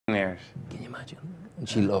years. Can you imagine? And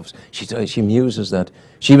she loves, she muses that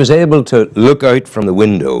she was able to look out from the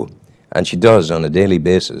window, and she does on a daily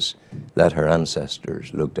basis, that her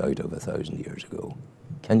ancestors looked out of 1,000 years ago.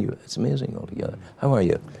 Can you? It's amazing altogether. How are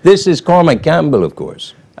you? This is Cormac Campbell, of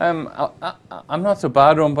course. I'm not so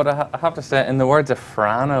bad, Ron, but I have to say, in the words of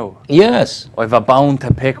Frano, Yes. I've a bone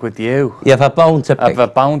to pick with you. You have a bone to pick. I've a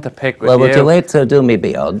bone to pick with well, you. would you wait to do me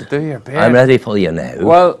beard? Do your beard. I'm ready for you now.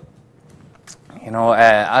 Well, you know,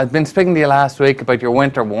 I've been speaking to you last week about your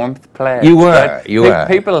winter warmth pledge. You were, right? you were.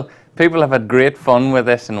 People have had great fun with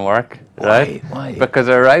this in work, right? Why? Because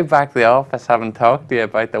I arrived back to the office having talked to you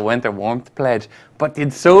about the winter warmth pledge, but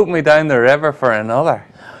you'd sold me down the river for another.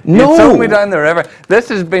 No! You'd sold me down the river. This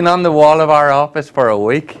has been on the wall of our office for a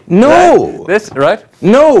week. No! Right? This, right?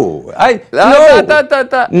 No!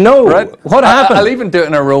 No! Right? What happened? I'll even do it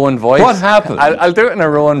in a Rowan voice. What happened? I'll do it in a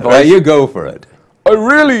Rowan voice. Right, you go for it. I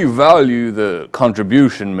really value the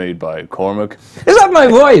contribution made by Cormac. Is that my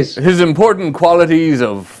voice? His important qualities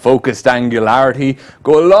of focused angularity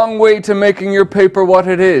go a long way to making your paper what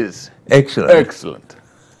it is. Excellent. Excellent.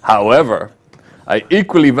 However, I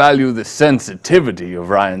equally value the sensitivity of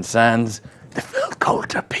Ryan Sands, the Phil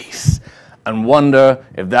Coulter piece, and wonder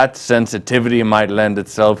if that sensitivity might lend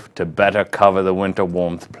itself to better cover the winter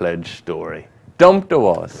warmth pledge story. Dump to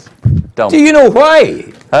us. Dump. Do you know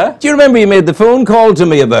why? Huh? Do you remember you made the phone call to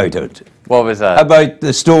me about it? What was that? About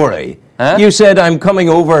the story. Huh? You said, I'm coming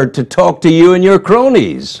over to talk to you and your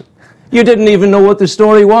cronies. You didn't even know what the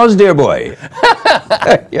story was, dear boy.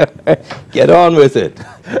 Get on with it.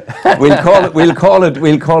 We'll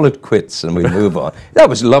call it quits and we'll move on. That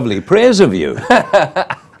was lovely praise of you.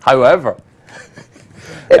 However.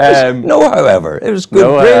 No, however. It was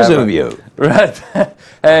good praise of you. Right.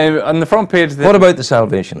 On the front page... What about the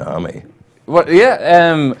Salvation Army?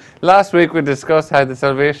 Last week we discussed how the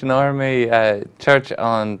Salvation Army church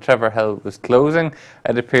on Trevor Hill was closing.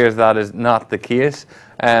 It appears that is not the case.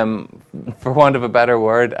 For want of a better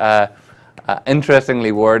word,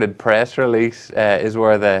 interestingly worded press release is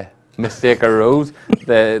where the mistake arose.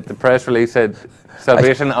 The press release said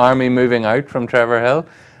Salvation Army moving out from Trevor Hill.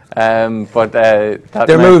 But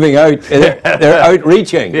they're moving out. They're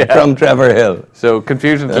outreaching from Trevor Hill. So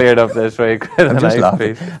confusion cleared up this week. I'm just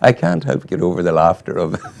laughing. I can't help get over the laughter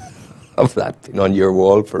of that thing on your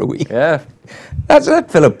wall for a week. Yeah, that's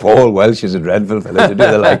it. Philip Paul Welsh is a dreadful fellow to do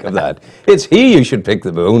the like of that. It's he you should pick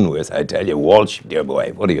the bone with. I tell you, Walsh, dear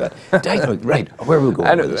boy. What do you got? Right, where are we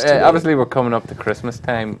going with this today? Obviously, we're coming up to Christmas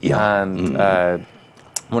time, and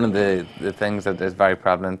one of the things that is very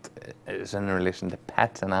prevalent is in relation to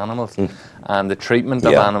pets and animals and the treatment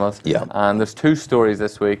of animals. Yeah. And there's two stories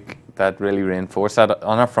this week that really reinforce that.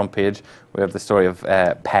 On our front page, we have the story of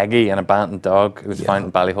Peggy, an abandoned dog who was found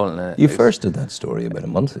in Ballyholton. You first did that story about a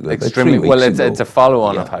month ago. Extremely well. It's a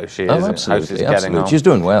follow-on of how she is. Absolutely, how she's getting on. She's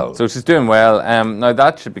doing well. So she's doing well. Now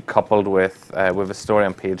that should be coupled with a story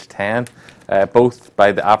on page 10, both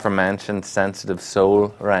by the aforementioned sensitive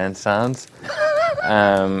soul Ryan Sands.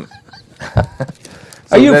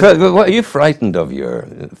 Are you frightened of your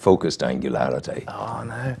focused angularity? Oh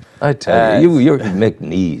no! I tell you, you make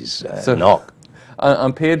knees knock.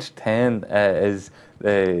 On page 10 is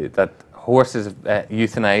that horses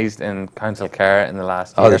euthanized in council care in the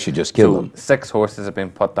last year. Oh, they should just kill them. 6 horses have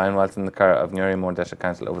been put down whilst in the care of Newry District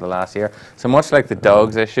Council over the last year. So much like the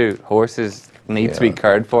dogs issue, horses need to be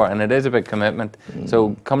cared for, and it is a big commitment.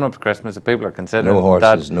 So coming up to Christmas, if people are considering no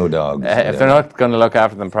horses, no dogs. If they're not going to look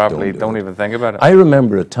after them properly, don't even think about it. I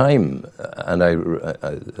remember a time, and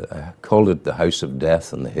I called it the House of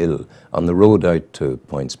Death on the hill, on the road out to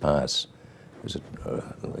Points Pass. There's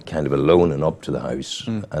a kind of a lone and up to the house,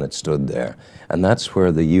 and it stood there. And that's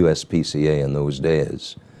where the USPCA in those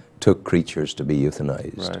days took creatures to be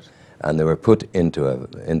euthanized. Right. And they were put into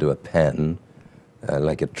a pen,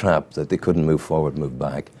 like a trap that they couldn't move forward, move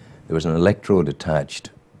back. There was an electrode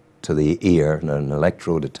attached to the ear and an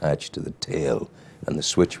electrode attached to the tail, and the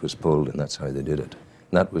switch was pulled, and that's how they did it.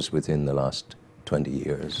 And that was within the last 20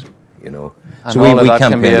 years, you know. And so all of that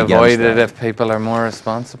can be avoided if people are more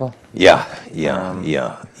responsible. Yeah.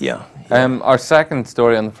 Our second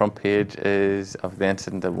story on the front page is of the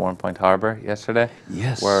incident at Warren Point Harbour yesterday.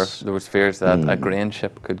 Yes. Where there was fears that a grain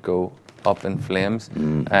ship could go up in flames,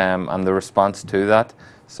 and the response to that.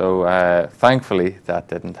 So thankfully that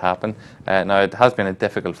didn't happen. Now it has been a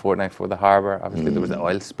difficult fortnight for the harbour. Obviously there was the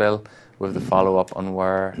oil spill. With the follow-up on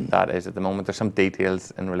where that is at the moment. There's some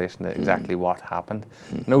details in relation to exactly what happened.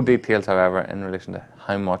 No details, however, in relation to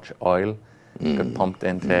how much oil got pumped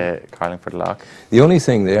into Carlingford Lough. The only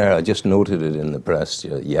thing there, I just noted it in the press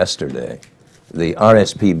yesterday, the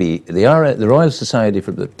RSPB, the Royal Society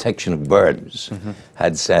for the Protection of Birds,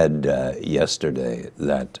 had said yesterday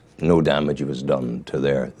that no damage was done to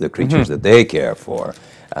the creatures that they care for.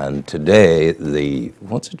 And today,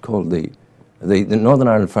 what's it called? The Northern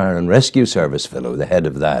Ireland Fire and Rescue Service fellow, the head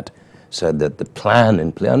of that, said that the plan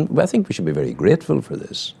in place, and I think we should be very grateful for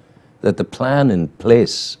this, that the plan in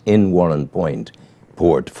place in Warren Point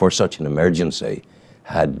port for such an emergency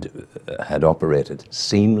had operated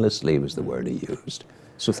seamlessly, was the word he used.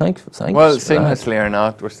 So thanks. Well, seamlessly or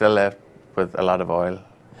not, we're still left with a lot of oil.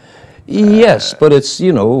 Yes, but it's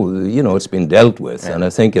it's been dealt with, and I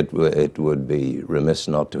think it would be remiss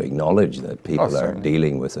not to acknowledge that people are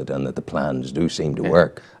dealing with it and that the plans do seem to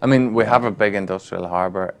work. I mean, we have a big industrial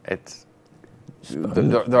harbour.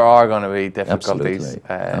 There are going to be difficulties.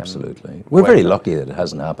 Absolutely. We're very lucky that it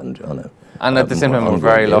hasn't happened on a. And at the same time, we're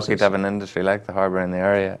very lucky to have an industry like the harbour in the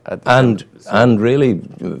area. And really,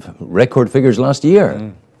 record figures last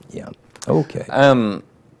year. Yeah. Okay.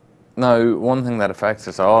 Now, one thing that affects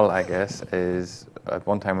us all, I guess, is at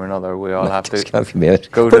one time or another we all have to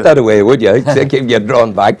go put that away, would you? I think you get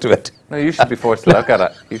drawn back to it. No, you should be forced to look at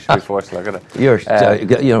it. You should be forced to look at it. You're,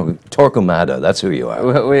 Torquemada, that's who you are.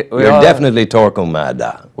 You're definitely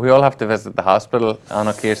Torquemada. We all have to visit the hospital on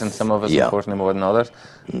occasion, some of us, unfortunately, more than others.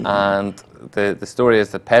 And the story is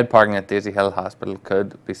that paid parking at Daisy Hill Hospital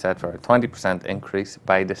could be set for a 20% increase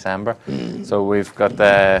by December. So we've got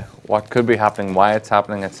what could be happening, why it's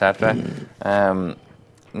happening, etc.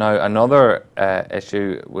 Now, another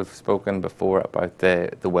issue, we've spoken before about the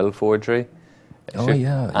will forgery issue.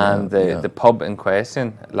 And the pub in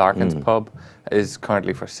question, Larkin's Pub, is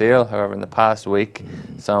currently for sale. However, in the past week,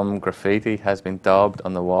 some graffiti has been daubed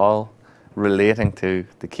on the wall relating to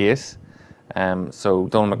the case. So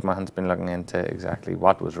Donald McMahon's been looking into exactly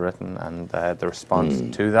what was written and the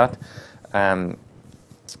response to that.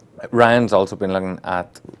 Ryan's also been looking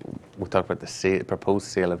at, we talked about the proposed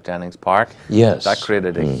sale of Jennings Park. Yes. That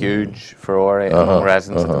created a huge furore among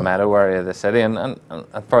residents of the Meadow area of the city and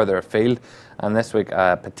further afield. And this week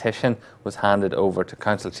a petition was handed over to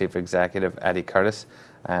Council Chief Executive Eddie Curtis.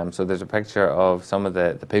 So there's a picture of some of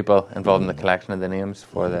the people involved in the collection of the names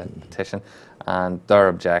for the petition and their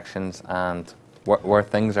objections and where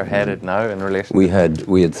things are headed now in relation. We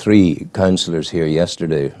had 3 councillors here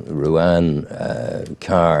yesterday, Ruan,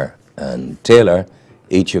 Carr and Taylor.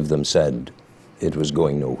 Each of them said it was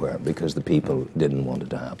going nowhere because the people didn't want it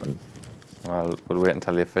to happen. Well, we'll wait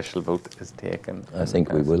until the official vote is taken. I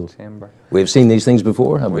think we will. Chamber. We've seen these things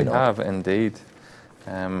before, have we not? We have indeed.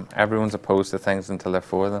 Everyone's opposed to things until they're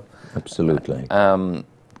for them. Absolutely.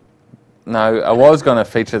 Now, I was going to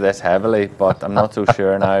feature this heavily, but I'm not so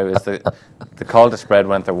sure now. Is the call to spread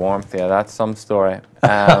winter warmth? Yeah, that's some story.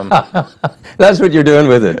 That's what you're doing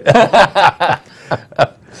with it.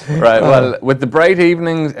 Right. Well, with the bright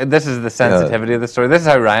evenings, this is the sensitivity of the story. This is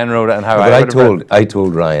how Ryan wrote it and how I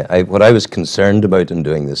told Ryan. What I was concerned about in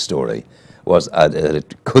doing this story was that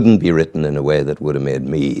it couldn't be written in a way that would have made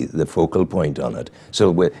me the focal point on it.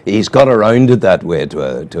 So he's got around it that way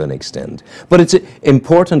to an extent. But it's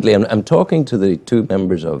importantly, I'm talking to the two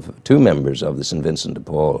members of the St. Vincent de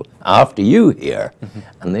Paul after you here,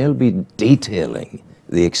 and they'll be detailing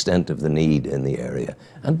the extent of the need in the area.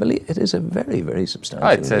 And believe it is a very, very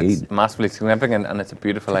substantial need. It's massively significant and it's a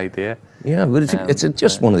beautiful idea. Yeah, but it's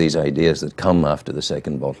just one of these ideas that come after the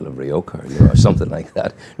second bottle of Rioja, or something like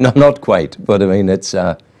that. No, not quite, but I mean, it's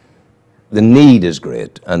the need is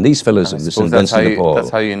great. And these fellows of the St. Vincent de Paul...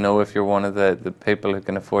 That's how you know if you're one of the people who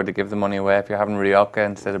can afford to give the money away, if you're having Rioja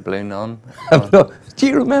instead of Blue Nun. Do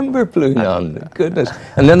you remember Blue Nun? Goodness.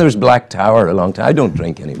 And then there was Black Tower a long time. I don't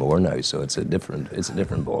drink anymore now, so it's a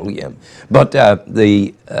different ball game. But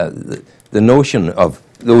the notion of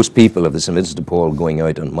those people of the St. Vincent de Paul going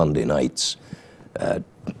out on Monday nights,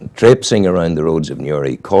 traipsing around the roads of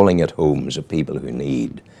Newry, calling at homes of people who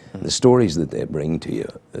need, the stories that they bring to you,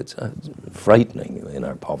 it's frightening in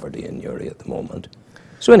our poverty in Newry at the moment.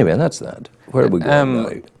 So anyway, that's that. Where are we going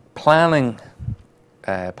now? Planning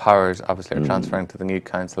powers obviously are transferring to the new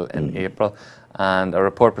council in April, and a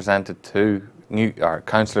report presented to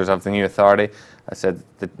councillors of the new authority said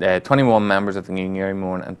that 21 members of the new Newry,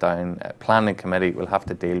 Mourne and Down Planning Committee will have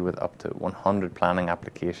to deal with up to 100 planning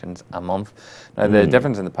applications a month. Now, the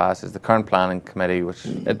difference in the past is the current Planning Committee, which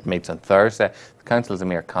it meets on Thursday, the council is a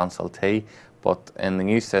mere consultee, but in the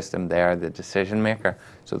new system they are the decision maker.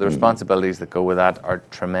 So the responsibilities that go with that are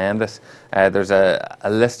tremendous. There's a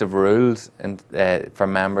list of rules for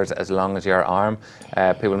members as long as your arm.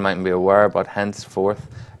 People mightn't be aware, but henceforth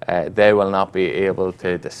they will not be able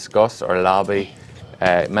to discuss or lobby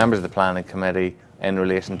members of the planning committee in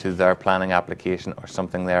relation to their planning application or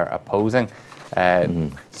something they're opposing.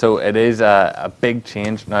 So it is a big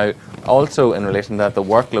change. Now, also in relation to that, the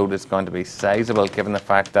workload is going to be sizable, given the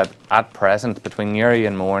fact that at present, between Newry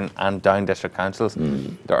and Mourne and Down District Councils,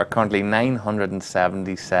 there are currently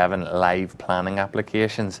 977 live planning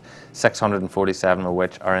applications, 647 of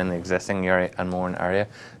which are in the existing Newry and Mourne area.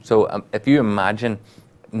 So if you imagine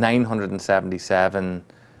 977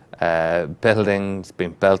 buildings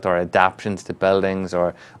being built, or adaptations to buildings,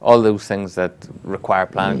 or all those things that require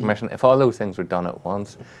planning permission, if all those things were done at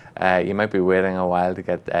once, you might be waiting a while to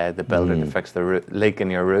get the builder to fix the leak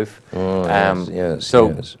in your roof. Yes.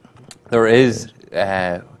 There is,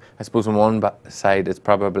 I suppose on one side, it's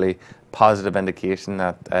probably positive indication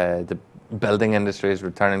that the building industry is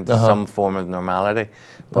returning to some form of normality.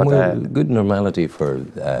 But good normality for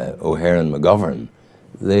O'Hare and McGovern.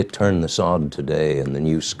 They turn the sod today in the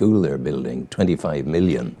new school they're building, 25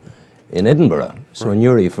 million, in Edinburgh. So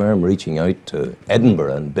Newry Farm reaching out to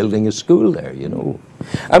Edinburgh and building a school there, you know.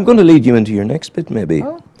 I'm going to lead you into your next bit, maybe.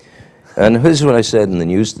 And this is what I said in the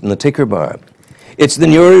news, in the ticker bar. It's the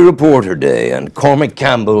Newry Reporter Day, and Cormac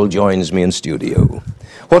Campbell joins me in studio.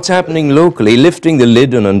 What's happening locally, lifting the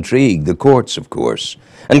lid on intrigue, the courts, of course.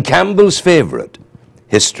 And Campbell's favourite,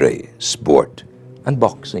 history, sport, and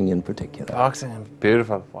boxing in particular. Boxing,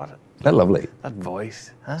 beautiful. What? Isn't that lovely? That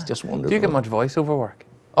voice. Huh? It's just wonderful. Do you get much voiceover work?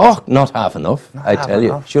 Oh, not half enough, I tell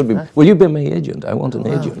you. Should be. Huh? Will you be my agent? I want an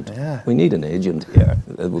agent. Yeah. We need an agent here.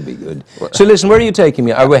 That would be good. So listen, where are you taking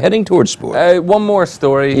me? Are we heading towards sport? One more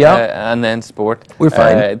story, and then sport. We're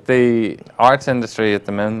fine. The arts industry at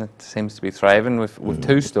the moment seems to be thriving. With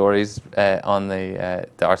two stories on the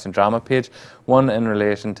arts and drama page. One in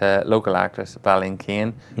relation to local actress Balleen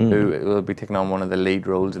Kane, who will be taking on one of the lead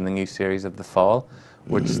roles in the new series of The Fall,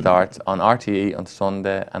 which starts on RTE on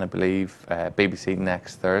Sunday, and I believe BBC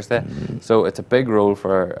next Thursday. So it's a big role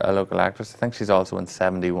for a local actress. I think she's also in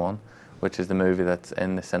 71, which is the movie that's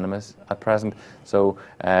in the cinemas at present. So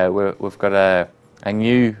we've got a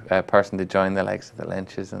new person to join the likes of the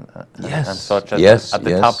Lynches and such at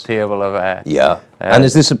the top table of... and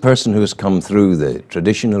is this a person who has come through the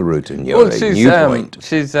traditional route in your Newpoint?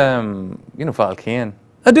 She's, you know, Val Kane.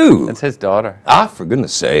 I do. It's his daughter. Ah, for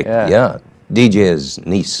goodness sake, yeah. DJ's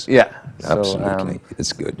niece. Yeah. Absolutely,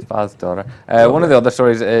 it's good. Val's daughter. One of the other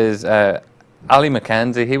stories is Ali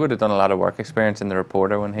McKenzie. He would have done a lot of work experience in The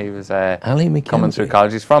Reporter when he was coming through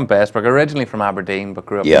college. He's from Bestbrook, originally from Aberdeen, but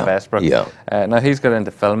grew up in Bestbrook. Now he's got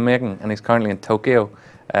into filmmaking, and he's currently in Tokyo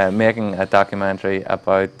making a documentary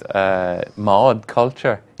about mod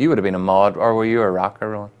culture. You would have been a mod, or were you a rocker,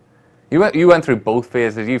 Ron? You went through both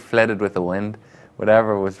phases. You flitted with the wind,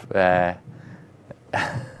 whatever was...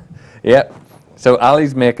 So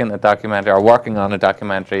Ali's making a documentary, or working on a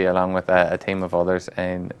documentary, along with a team of others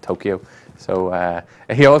in Tokyo. So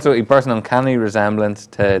he bears an uncanny resemblance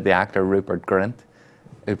to the actor Rupert Grint,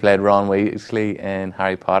 who played Ron Weasley in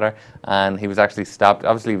Harry Potter, and he was actually stopped.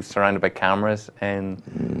 Obviously, he was surrounded by cameras in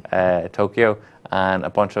Tokyo, and a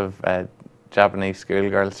bunch of Japanese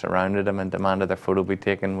schoolgirls surrounded him and demanded their photo be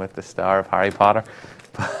taken with the star of Harry Potter.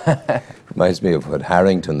 Reminds me of what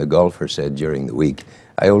Harrington, the golfer, said during the week.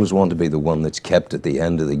 I always want to be the one that's kept at the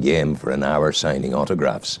end of the game for an hour signing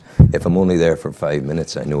autographs. If I'm only there for 5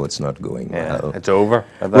 minutes, I know it's not going well. It's over.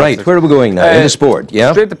 Right, where are we going now? Into sport,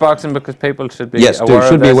 Straight to boxing, because people should be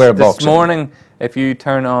aware of this. This morning, if you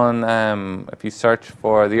turn on, if you search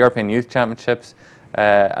for the European Youth Championships,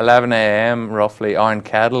 11 a.m. roughly, Aaron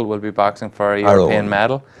Kettle will be boxing for a European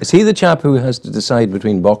medal. Is he the chap who has to decide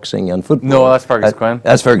between boxing and football? No, that's Fergus Quinn.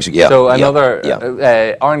 That's Fergus, So another,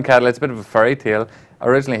 Aaron Kettle, it's a bit of a fairy tale.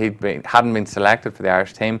 Originally, he hadn't been selected for the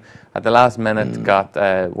Irish team. At the last minute, got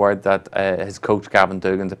word that his coach, Gavin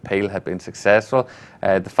Dugan's appeal had been successful.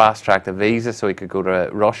 The fast-tracked a visa so he could go to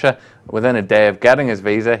Russia. Within a day of getting his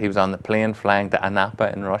visa, he was on the plane flying to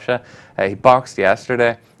Anapa in Russia. He boxed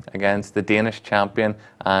yesterday against the Danish champion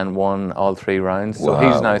and won all 3 rounds. So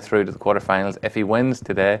he's now through to the quarterfinals. If he wins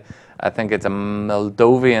today, I think it's a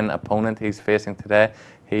Moldovan opponent he's facing today.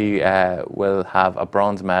 He will have a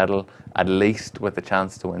bronze medal, at least, with the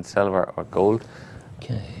chance to win silver or gold.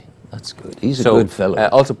 Okay, that's good. He's a good fellow.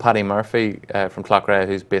 Also, Paddy Murphy from Clough,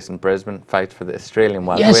 who's based in Brisbane, fights for the Australian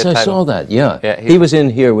welterweight title. Yes, I saw that, yeah. He was in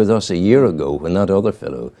here with us a year ago when that other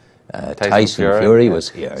fellow, Tyson Fury was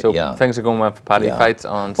here. So things are going well for Paddy. Fights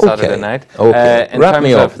on Saturday night. Okay, wrap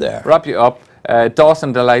me up there. Wrap you up.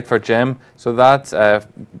 Dawson Delight for Jim. So that's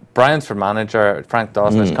Bryansford manager Frank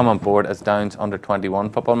Dawson has come on board as Down's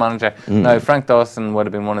under-21 football manager. Now, Frank Dawson would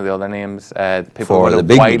have been one of the other names people would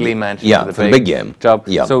have widely mentioned for the big game job.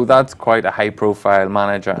 So that's quite a high-profile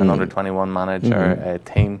manager and under-21 manager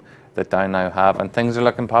team that Down now have, and things are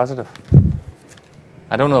looking positive.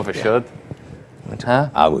 I don't know if it should.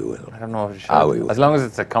 Huh? We will. I don't know if you should. We will. As long as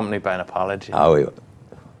it's accompanied by an apology. We will.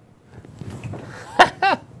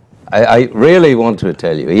 I really want to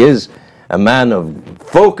tell you, he is a man of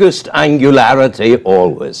focused angularity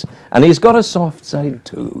always. And he's got a soft side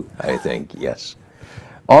too, I think, yes.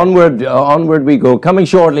 Onward we go. Coming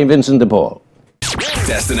shortly, Vincent de Paul.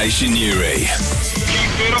 Destination Newry.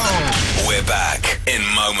 Keep it on. We're back in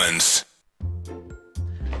moments.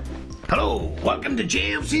 Hello, welcome to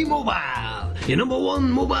JFC Mobile, your #1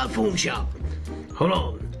 mobile phone shop. Hold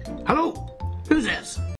on. Hello, who's this?